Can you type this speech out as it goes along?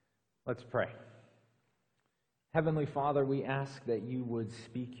Let's pray. Heavenly Father, we ask that you would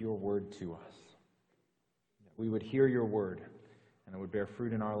speak your word to us, that we would hear your word, and it would bear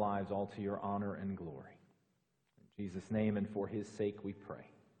fruit in our lives, all to your honor and glory. In Jesus' name and for his sake we pray.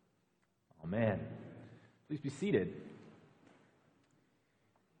 Amen. Please be seated.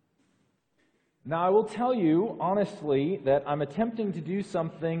 Now, I will tell you honestly that I'm attempting to do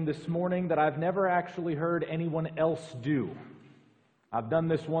something this morning that I've never actually heard anyone else do. I've done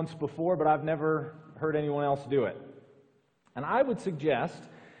this once before, but I've never heard anyone else do it. And I would suggest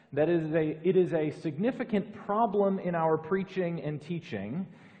that it is a significant problem in our preaching and teaching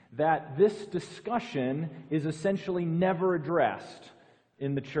that this discussion is essentially never addressed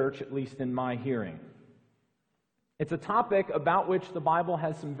in the church, at least in my hearing. It's a topic about which the Bible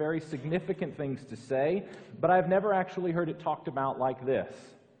has some very significant things to say, but I've never actually heard it talked about like this.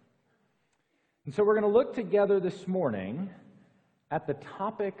 And so we're going to look together this morning at the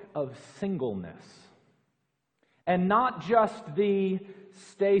topic of singleness. And not just the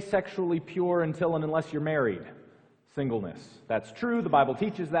stay sexually pure until and unless you're married singleness. That's true, the Bible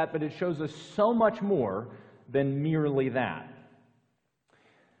teaches that, but it shows us so much more than merely that.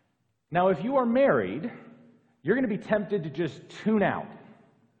 Now, if you are married, you're going to be tempted to just tune out.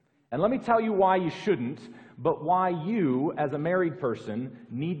 And let me tell you why you shouldn't, but why you, as a married person,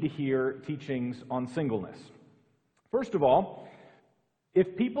 need to hear teachings on singleness. First of all,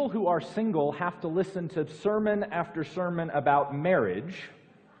 if people who are single have to listen to sermon after sermon about marriage,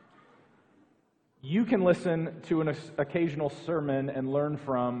 you can listen to an occasional sermon and learn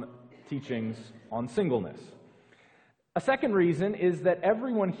from teachings on singleness. A second reason is that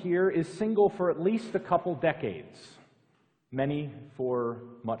everyone here is single for at least a couple decades, many for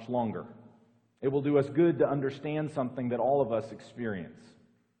much longer. It will do us good to understand something that all of us experience.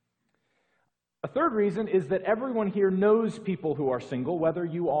 A third reason is that everyone here knows people who are single, whether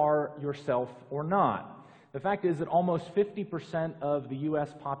you are yourself or not. The fact is that almost 50% of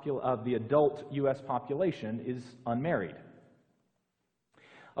the adult U.S. population is unmarried.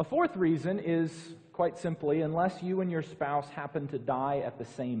 A fourth reason is, quite simply, unless you and your spouse happen to die at the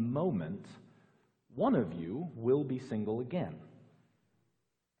same moment, one of you will be single again.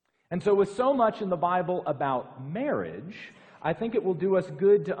 And so with so much in the Bible about marriage, I think it will do us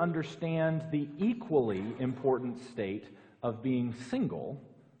good to understand the equally important state of being single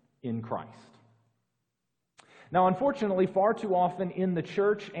in Christ. Now, unfortunately, far too often in the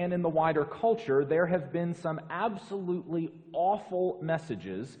church and in the wider culture, there have been some absolutely awful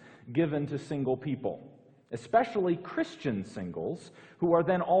messages given to single people, especially Christian singles, who are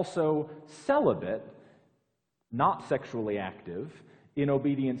then also celibate, not sexually active, in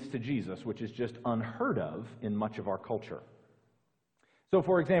obedience to Jesus, which is just unheard of in much of our culture. So,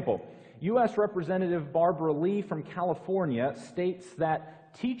 for example, U.S. Representative Barbara Lee from California states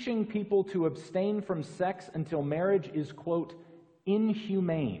that teaching people to abstain from sex until marriage is, quote,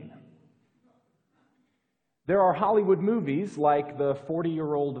 inhumane. There are Hollywood movies like The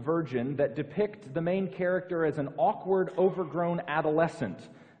 40-Year-Old Virgin that depict the main character as an awkward, overgrown adolescent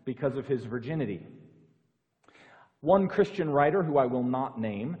because of his virginity. One Christian writer, who I will not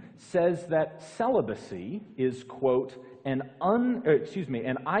name, says that celibacy is, quote, an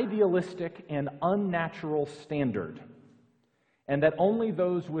idealistic and unnatural standard, and that only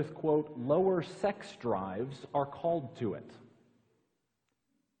those with, quote, lower sex drives are called to it.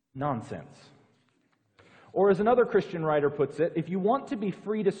 Nonsense. Or as another Christian writer puts it, if you want to be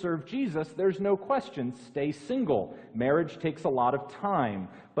free to serve Jesus, there's no question, stay single. Marriage takes a lot of time.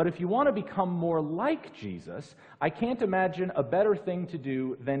 But if you want to become more like Jesus, I can't imagine a better thing to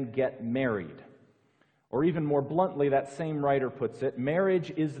do than get married. Or even more bluntly, that same writer puts it,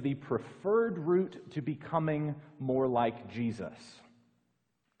 marriage is the preferred route to becoming more like Jesus.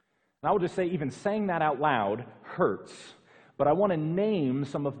 And I will just say, even saying that out loud hurts. But I want to name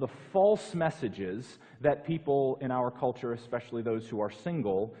some of the false messages that people in our culture, especially those who are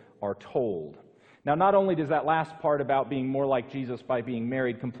single, are told. Now, not only does that last part about being more like Jesus by being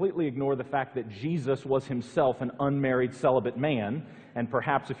married completely ignore the fact that Jesus was himself an unmarried celibate man, and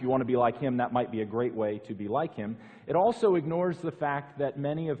perhaps if you want to be like him, that might be a great way to be like him. It also ignores the fact that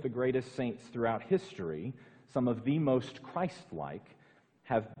many of the greatest saints throughout history, some of the most Christ-like,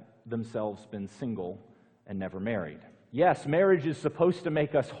 have themselves been single and never married. Yes, marriage is supposed to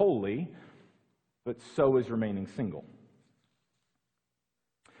make us holy, but so is remaining single.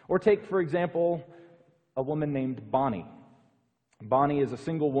 Or take, for example, a woman named Bonnie. Bonnie is a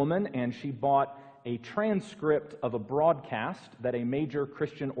single woman, and she bought a transcript of a broadcast that a major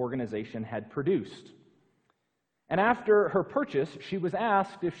Christian organization had produced. And after her purchase, she was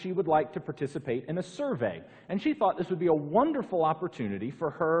asked if she would like to participate in a survey. And she thought this would be a wonderful opportunity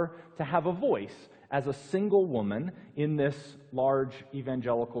for her to have a voice as a single woman in this large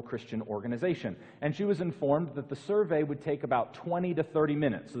evangelical Christian organization. And she was informed that the survey would take about 20 to 30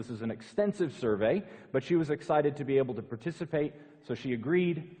 minutes. This is an extensive survey, but she was excited to be able to participate, so she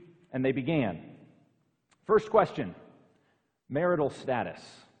agreed, and they began. First question, marital status.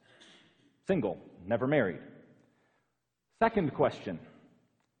 Single, never married. Second question,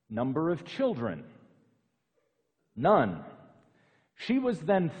 number of children. None. She was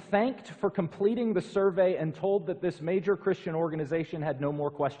then thanked for completing the survey and told that this major Christian organization had no more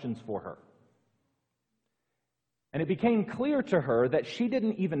questions for her. And it became clear to her that she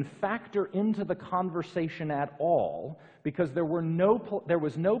didn't even factor into the conversation at all because there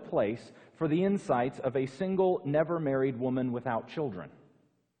was no place for the insights of a single, never married woman without children.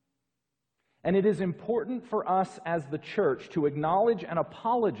 And it is important for us as the church to acknowledge and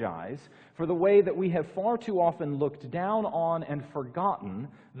apologize for the way that we have far too often looked down on and forgotten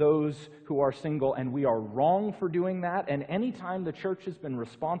those who are single, and we are wrong for doing that. And anytime the church has been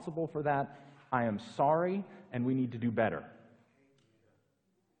responsible for that, I am sorry, and we need to do better.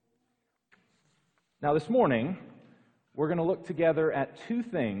 Now, this morning, we're going to look together at two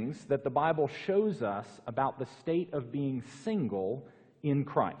things that the Bible shows us about the state of being single in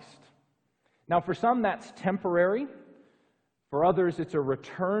Christ. Now, for some, that's temporary. For others, it's a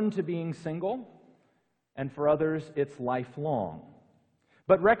return to being single. And for others, it's lifelong.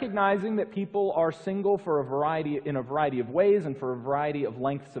 But recognizing that people are single in a variety of ways and for a variety of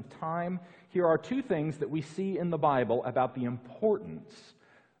lengths of time, here are two things that we see in the Bible about the importance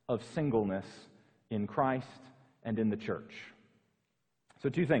of singleness in Christ and in the church. So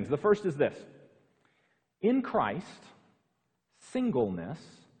two things. The first is this. In Christ, singleness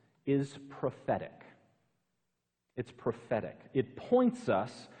is prophetic. It's prophetic. It points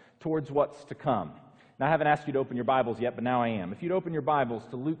us towards what's to come. Now, I haven't asked you to open your Bibles yet, but now I am. If you'd open your Bibles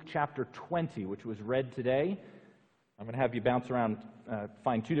to Luke chapter 20, which was read today, I'm going to have you bounce around,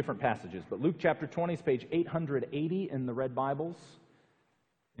 find two different passages. But Luke chapter 20 is page 880 in the red Bibles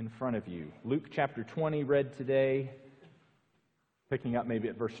in front of you. Luke chapter 20 read today, picking up maybe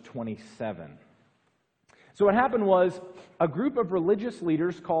at verse 27. So what happened was a group of religious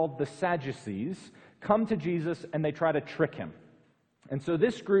leaders called the Sadducees come to Jesus and they try to trick him. And so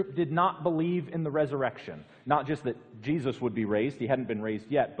this group did not believe in the resurrection. Not just that Jesus would be raised, he hadn't been raised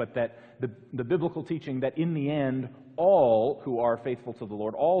yet, but that the biblical teaching that in the end, all who are faithful to the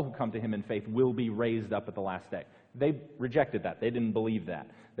Lord, all who come to him in faith, will be raised up at the last day. They rejected that. They didn't believe that.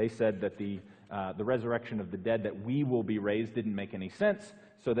 They said that the resurrection of the dead, that we will be raised, didn't make any sense,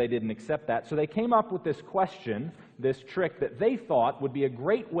 so they didn't accept that. So they came up with this question, this trick that they thought would be a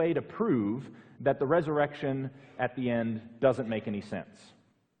great way to prove that the resurrection at the end doesn't make any sense.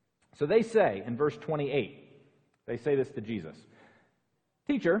 So they say in verse 28, they say this to Jesus,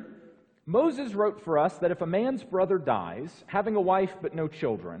 "Teacher, Moses wrote for us that if a man's brother dies, having a wife but no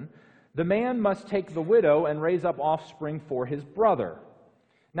children, the man must take the widow and raise up offspring for his brother.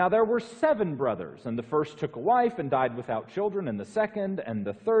 Now there were 7 brothers, and the first took a wife and died without children, and the second and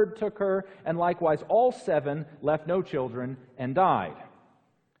the third took her, and likewise all 7 left no children and died.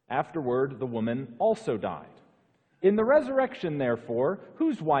 Afterward, the woman also died. In the resurrection, therefore,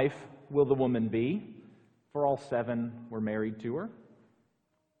 whose wife will the woman be? For all 7 were married to her."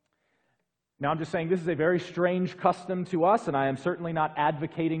 Now, I'm just saying this is a very strange custom to us, and I am certainly not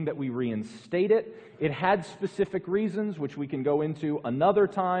advocating that we reinstate it. It had specific reasons, which we can go into another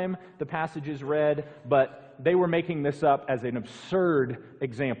time the passage is read, but they were making this up as an absurd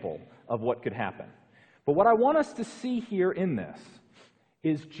example of what could happen. But what I want us to see here in this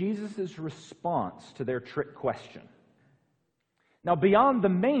is Jesus' response to their trick question. Now, beyond the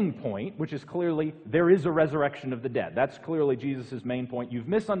main point, which is clearly there is a resurrection of the dead. That's clearly Jesus' main point. You've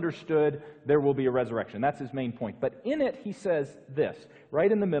misunderstood, there will be a resurrection. That's his main point. But in it, he says this,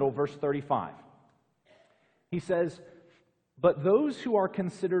 right in the middle, verse 35. He says, "But those who are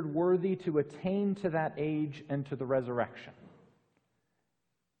considered worthy to attain to that age and to the resurrection,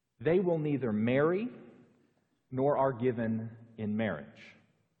 they will neither marry nor are given in marriage."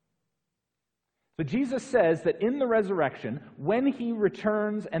 So Jesus says that in the resurrection, when he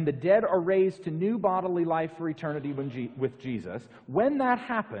returns and the dead are raised to new bodily life for eternity with Jesus, when that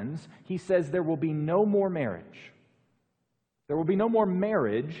happens, he says there will be no more marriage. There will be no more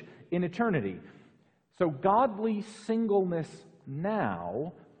marriage in eternity. So godly singleness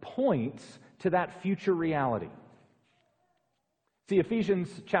now points to that future reality. See,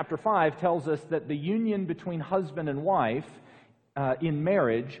 Ephesians chapter 5 tells us that the union between husband and wife in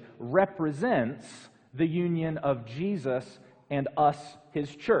marriage represents the union of Jesus and us,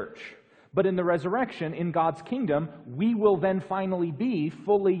 his church. But in the resurrection, in God's kingdom, we will then finally be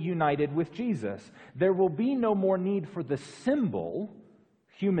fully united with Jesus. There will be no more need for the symbol,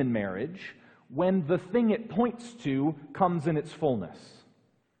 human marriage, when the thing it points to comes in its fullness.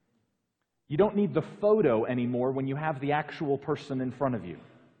 You don't need the photo anymore when you have the actual person in front of you.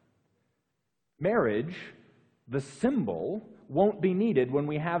 Marriage, the symbol, won't be needed when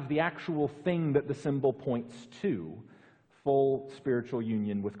we have the actual thing that the symbol points to, full spiritual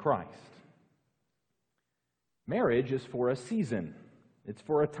union with Christ. Marriage is for a season. It's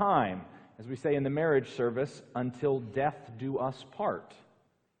for a time, as we say in the marriage service, until death do us part.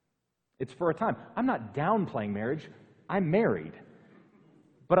 It's for a time. I'm not downplaying marriage. I'm married.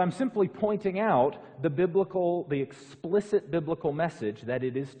 But I'm simply pointing out the explicit biblical message that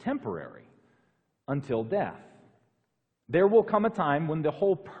it is temporary until death. There will come a time when the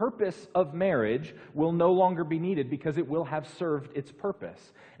whole purpose of marriage will no longer be needed because it will have served its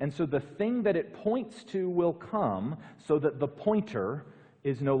purpose. And so the thing that it points to will come so that the pointer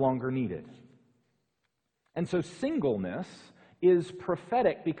is no longer needed. And so singleness is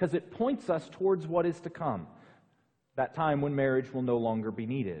prophetic because it points us towards what is to come, that time when marriage will no longer be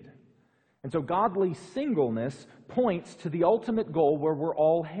needed. And so godly singleness points to the ultimate goal where we're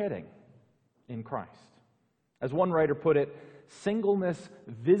all heading in Christ. As one writer put it, singleness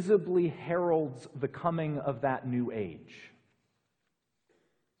visibly heralds the coming of that new age.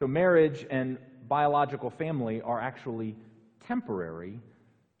 So marriage and biological family are actually temporary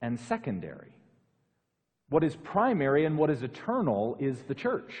and secondary. What is primary and what is eternal is the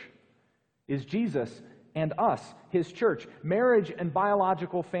church, is Jesus and us, his church. Marriage and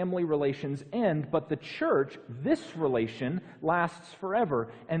biological family relations end, but the church, this relation, lasts forever,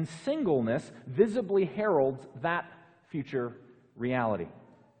 and singleness visibly heralds that future reality.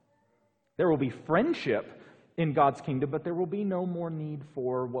 There will be friendship in God's kingdom, but there will be no more need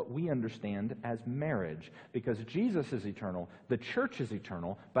for what we understand as marriage, because Jesus is eternal, the church is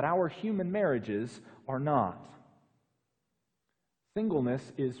eternal, but our human marriages are not.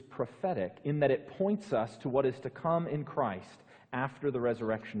 Singleness is prophetic in that it points us to what is to come in Christ after the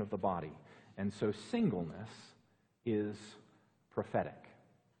resurrection of the body. And so singleness is prophetic.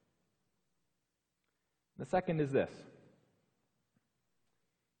 The second is this.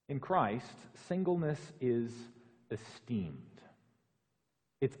 In Christ, singleness is esteemed.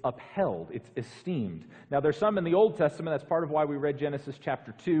 It's upheld. It's esteemed. Now, there's some in the Old Testament. That's part of why we read Genesis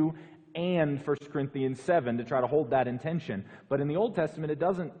chapter 2 and 1 Corinthians 7 to try to hold that in tension. But in the Old Testament, it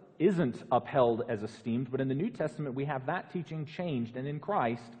isn't upheld as esteemed. But in the New Testament, we have that teaching changed. And in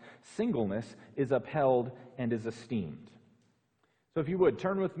Christ, singleness is upheld and is esteemed. So if you would,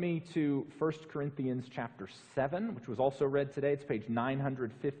 turn with me to 1 Corinthians chapter 7, which was also read today. It's page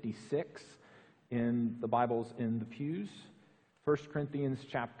 956 in the Bibles in the pews. 1 Corinthians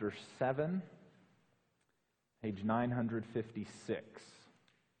chapter 7, page 956.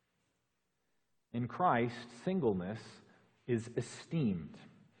 In Christ, singleness is esteemed.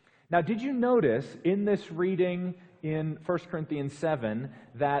 Now, did you notice in this reading in 1 Corinthians 7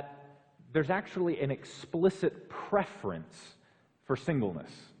 that there's actually an explicit preference for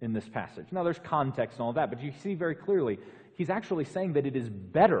singleness in this passage? Now, there's context and all that, but you see very clearly he's actually saying that it is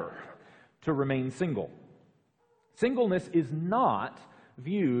better to remain single. Singleness is not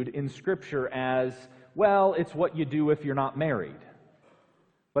viewed in Scripture as, well, it's what you do if you're not married.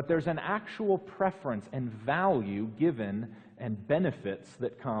 But there's an actual preference and value given and benefits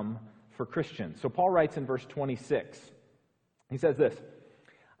that come for Christians. So Paul writes in verse 26, he says this,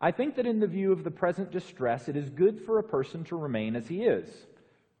 I think that in the view of the present distress, it is good for a person to remain as he is.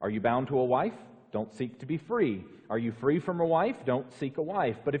 Are you bound to a wife? Don't seek to be free. Are you free from a wife? Don't seek a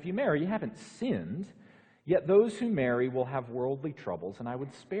wife. But if you marry, you haven't sinned. Yet those who marry will have worldly troubles, and I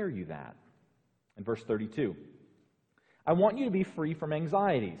would spare you that. In verse 32, I want you to be free from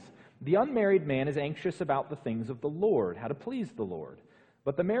anxieties. The unmarried man is anxious about the things of the Lord, how to please the Lord.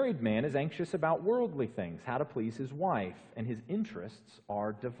 But the married man is anxious about worldly things, how to please his wife, and his interests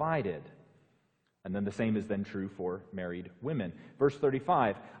are divided. And then the same is then true for married women. Verse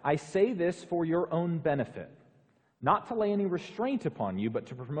 35, I say this for your own benefit, not to lay any restraint upon you, but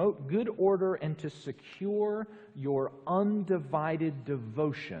to promote good order and to secure your undivided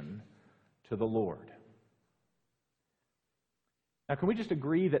devotion to the Lord. Now, can we just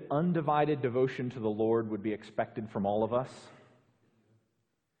agree that undivided devotion to the Lord would be expected from all of us?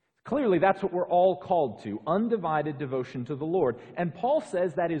 Clearly, that's what we're all called to, undivided devotion to the Lord. And Paul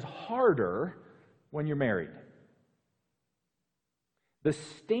says that is harder when you're married. The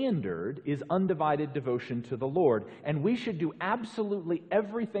standard is undivided devotion to the Lord, and we should do absolutely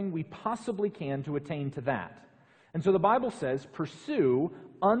everything we possibly can to attain to that. And so the Bible says, pursue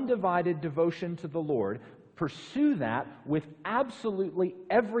undivided devotion to the Lord. Pursue that with absolutely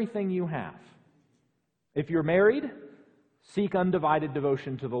everything you have. If you're married, seek undivided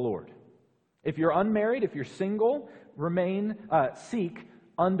devotion to the Lord. If you're unmarried, if you're single, seek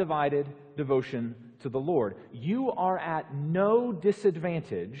undivided devotion to the Lord. You are at no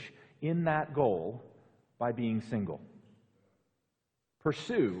disadvantage in that goal by being single.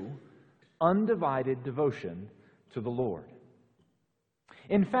 Pursue undivided devotion to the Lord.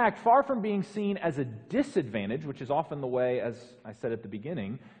 In fact, far from being seen as a disadvantage, which is often the way, as I said at the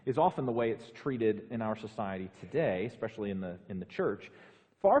beginning, is often the way it's treated in our society today, especially in the church,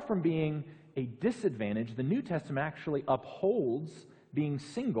 far from being a disadvantage, the New Testament actually upholds being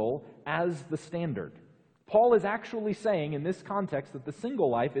single as the standard. Paul is actually saying in this context that the single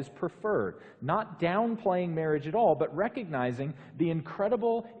life is preferred, not downplaying marriage at all, but recognizing the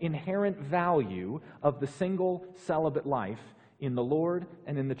incredible inherent value of the single celibate life in the Lord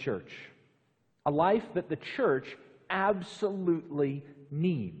and in the church. A life that the church absolutely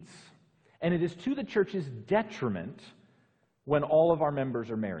needs. And it is to the church's detriment when all of our members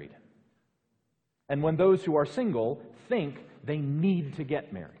are married. And when those who are single think they need to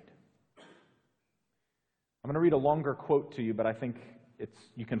get married. I'm going to read a longer quote to you, but I think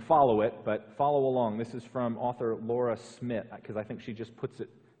you can follow it, but follow along. This is from author Laura Smith, because I think she just puts it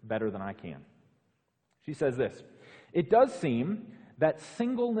better than I can. She says this: "It does seem that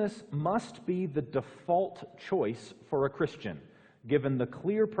singleness must be the default choice for a Christian, given the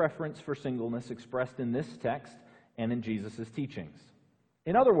clear preference for singleness expressed in this text and in Jesus' teachings.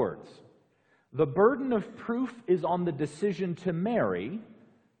 In other words, the burden of proof is on the decision to marry,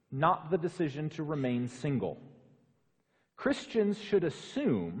 not the decision to remain single. Christians should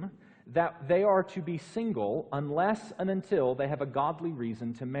assume that they are to be single unless and until they have a godly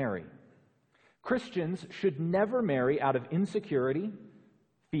reason to marry. Christians should never marry out of insecurity,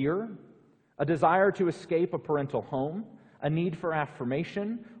 fear, a desire to escape a parental home, a need for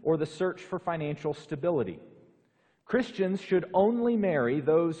affirmation, or the search for financial stability. Christians should only marry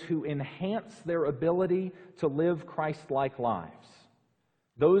those who enhance their ability to live Christ-like lives,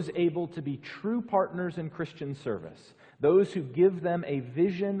 those able to be true partners in Christian service, those who give them a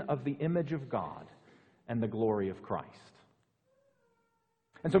vision of the image of God and the glory of Christ."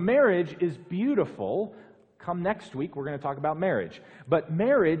 And so marriage is beautiful. Come next week, we're going to talk about marriage. But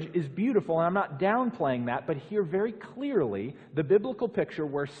marriage is beautiful, and I'm not downplaying that, but hear very clearly the biblical picture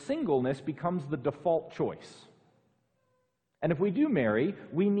where singleness becomes the default choice. And if we do marry,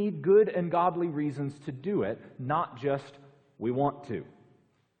 we need good and godly reasons to do it, not just we want to.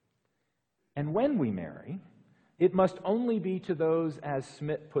 And when we marry, it must only be to those, as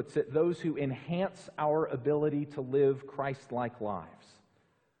Smith puts it, those who enhance our ability to live Christ-like lives,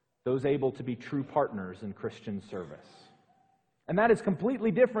 those able to be true partners in Christian service. And that is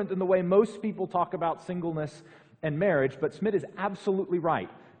completely different than the way most people talk about singleness and marriage, but Smith is absolutely right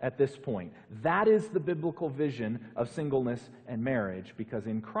at this point. That is the biblical vision of singleness and marriage, because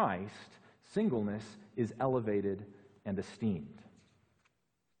in Christ, singleness is elevated and esteemed.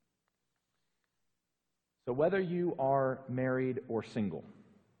 So whether you are married or single,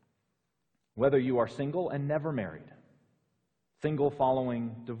 whether you are single and never married, single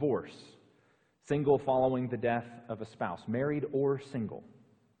following divorce, single following the death of a spouse, married or single,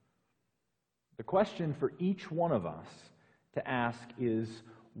 the question for each one of us to ask is,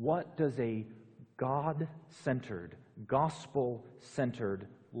 what does a God-centered, gospel-centered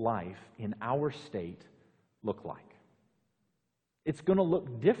life in our state look like? It's going to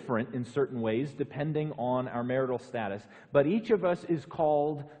look different in certain ways depending on our marital status, but each of us is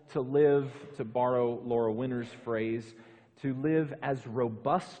called to live, to borrow Laura Winner's phrase, to live as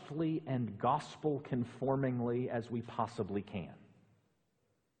robustly and gospel-conformingly as we possibly can.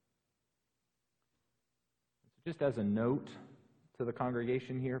 Just as a note to the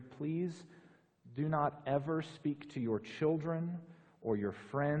congregation here, please do not ever speak to your children or your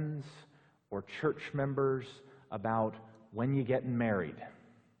friends or church members about when you getting married.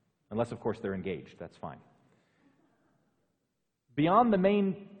 Unless, of course, they're engaged. That's fine. Beyond the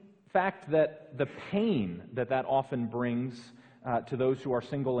main fact that the pain that often brings to those who are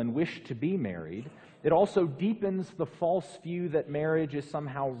single and wish to be married, it also deepens the false view that marriage is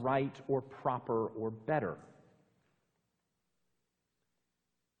somehow right or proper or better.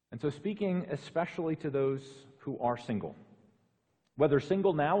 And so speaking especially to those who are single, whether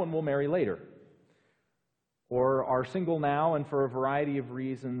single now and will marry later, or are single now and for a variety of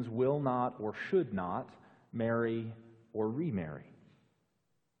reasons will not or should not marry or remarry.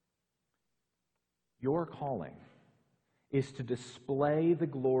 Your calling is to display the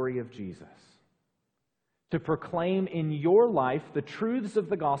glory of Jesus, to proclaim in your life the truths of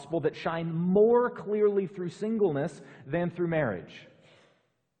the gospel that shine more clearly through singleness than through marriage.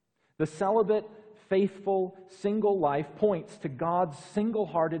 The celibate, faithful, single life points to God's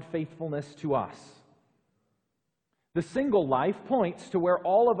single-hearted faithfulness to us. The single life points to where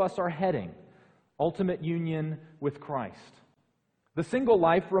all of us are heading, ultimate union with Christ. The single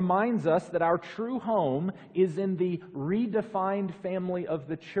life reminds us that our true home is in the redefined family of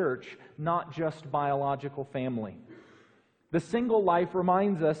the church, not just biological family. The single life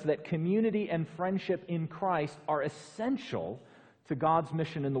reminds us that community and friendship in Christ are essential to God's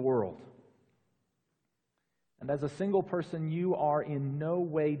mission in the world. And as a single person, you are in no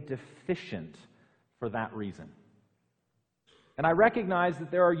way deficient for that reason. And I recognize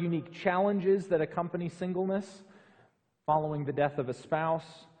that there are unique challenges that accompany singleness, following the death of a spouse,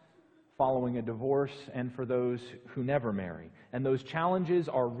 following a divorce, and for those who never marry. And those challenges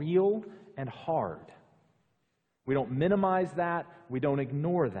are real and hard. We don't minimize that, we don't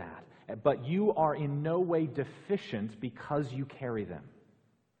ignore that, but you are in no way deficient because you carry them.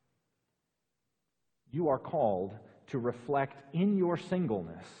 You are called to reflect in your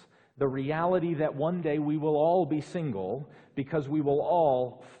singleness the reality that one day we will all be single because we will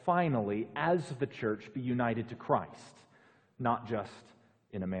all finally, as the church, be united to Christ, not just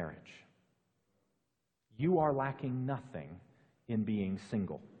in a marriage. You are lacking nothing in being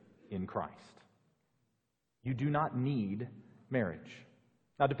single in Christ. You do not need marriage.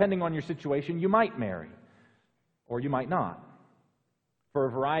 Now, depending on your situation, you might marry, or you might not. For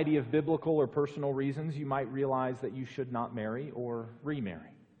a variety of biblical or personal reasons, you might realize that you should not marry or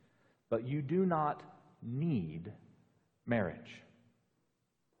remarry. But you do not need marriage.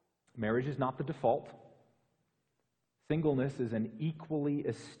 Marriage is not the default. Singleness is an equally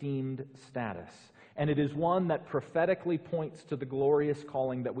esteemed status, and it is one that prophetically points to the glorious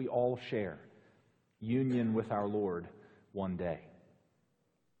calling that we all share, union with our Lord one day.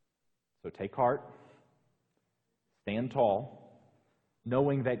 So take heart, stand tall,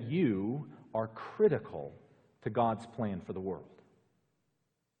 knowing that you are critical to God's plan for the world.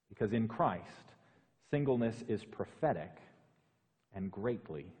 Because in Christ, singleness is prophetic and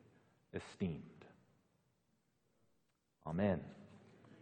greatly esteemed. Amen.